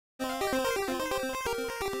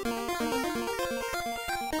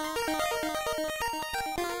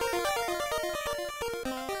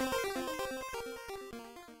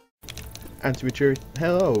Anti-maturity.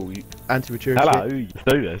 Hello, anti-maturity. Hello, let's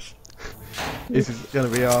do this. This is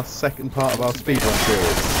going to be our second part of our speedrun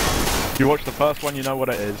series. If you watch the first one, you know what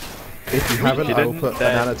it is. If you haven't, I will put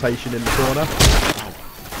an annotation in the corner.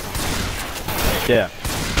 Yeah.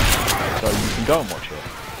 So you can go and watch it.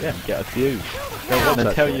 Yeah. And get a view. And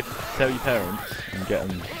then tell your parents and get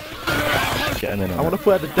them in on I want to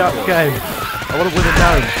play the duck game. I want to win a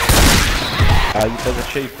gnome. There's a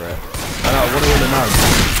cheat for it. I know, I want to win a gnome.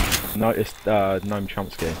 No, it's Gnome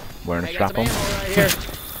Chomsky wearing a strap on. Right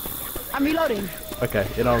I'm reloading. Okay,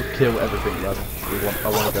 and I'll kill everything, love. I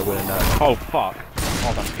want to go win a gnome. Oh fuck!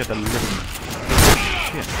 Oh, that scared the living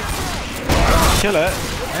shit. Kill it!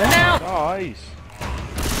 Now! Nice!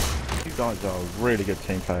 You guys are really good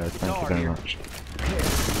team players, thank you very much.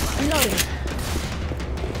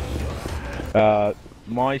 Reloading.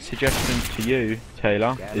 My suggestion to you,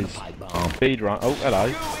 Taylor, is speedrun. Oh,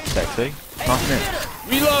 hello, sexy. Nice mix.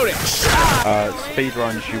 Reloading.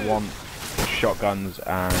 Speedruns, you want shotguns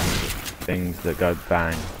and things that go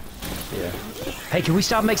bang. Yeah. Hey, can we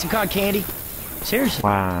stop and make some cotton candy? Seriously.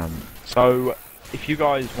 Wham. So, if you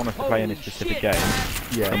guys want us to play any specific game,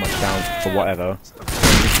 so much down for whatever,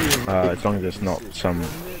 as long as it's not some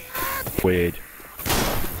weird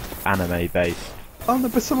anime-based Oh, no,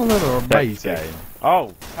 but some of them are amazing. game.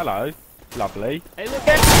 Oh, hello, lovely. Hey, look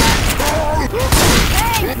at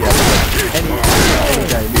Yeah, any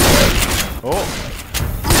game. Oh.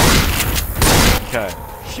 Okay.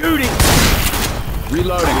 shooting.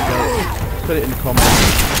 Reloading. Put it in the comments.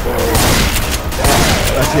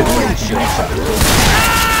 That's it.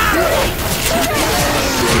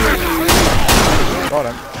 Got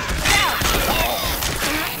him.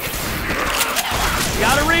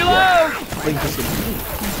 Gotta reload.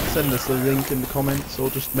 Send us a link in the comments or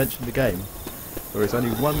just mention the game. There is only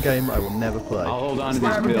one game I will never play. I'll hold on to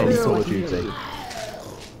It's these any bills. Call of Duty.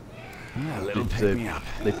 Let 'em pick me up.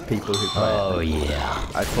 The people who play it. Oh yeah.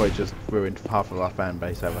 I've probably just ruined half of our fan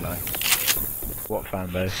base, haven't I? What fan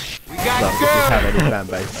base? Well, if we have any fan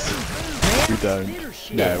base. We don't.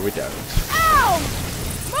 No, we don't.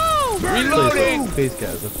 Reloading. Please get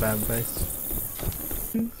us a fan base.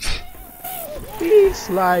 Please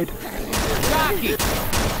slide.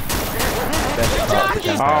 Best part of the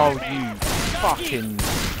campaign. Oh, you fucking.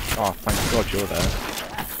 Oh, thank God you're there.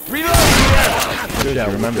 Good,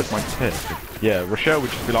 Yeah, remember my tip. Yeah, Rochelle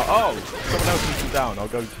would just be like, oh, someone else is down, I'll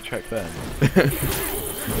go to check them.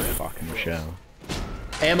 Fucking Rochelle.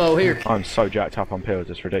 Ammo here. I'm so jacked up on pills,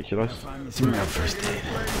 it's ridiculous.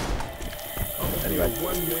 Anyway,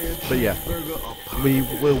 but yeah, we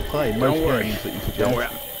will play most games that you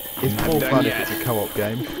suggest. It's more fun if it's a co-op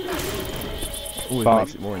game. Always But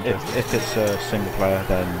makes it more interesting. if it's a single player,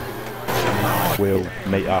 then we'll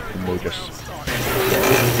meet up and we'll just...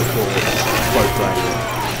 Both playing.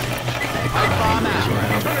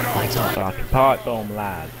 Fucking pipe bomb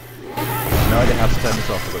lad. No, I didn't have to turn this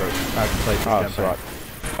off, but I had to play this Oh, that's campaign. right.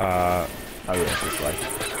 Oh yeah, this way.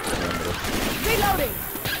 Reloading.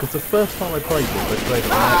 Because the first time I played this, I played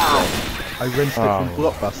it on Xbox. I rented it from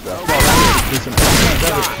Blockbuster. There's an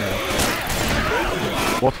Xbox now.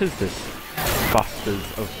 What is this Busters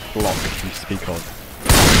of Block you speak of?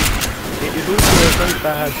 It is also a very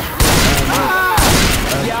bad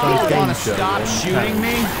kind of game show. Stop shooting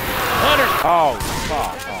me. Oh,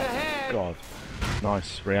 fuck. Oh, God.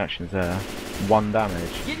 Nice reactions there. 1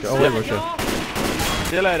 damage. Go away, Russia.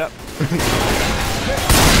 See you later.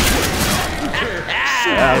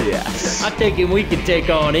 Oh yes. I'm thinking we can take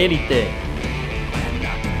on anything.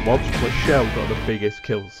 Whilst Michelle got the biggest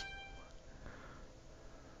kills.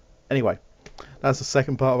 Anyway, that's the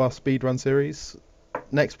second part of our speedrun series.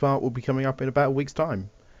 Next part will be coming up in about a week's time.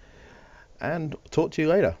 And talk to you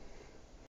later.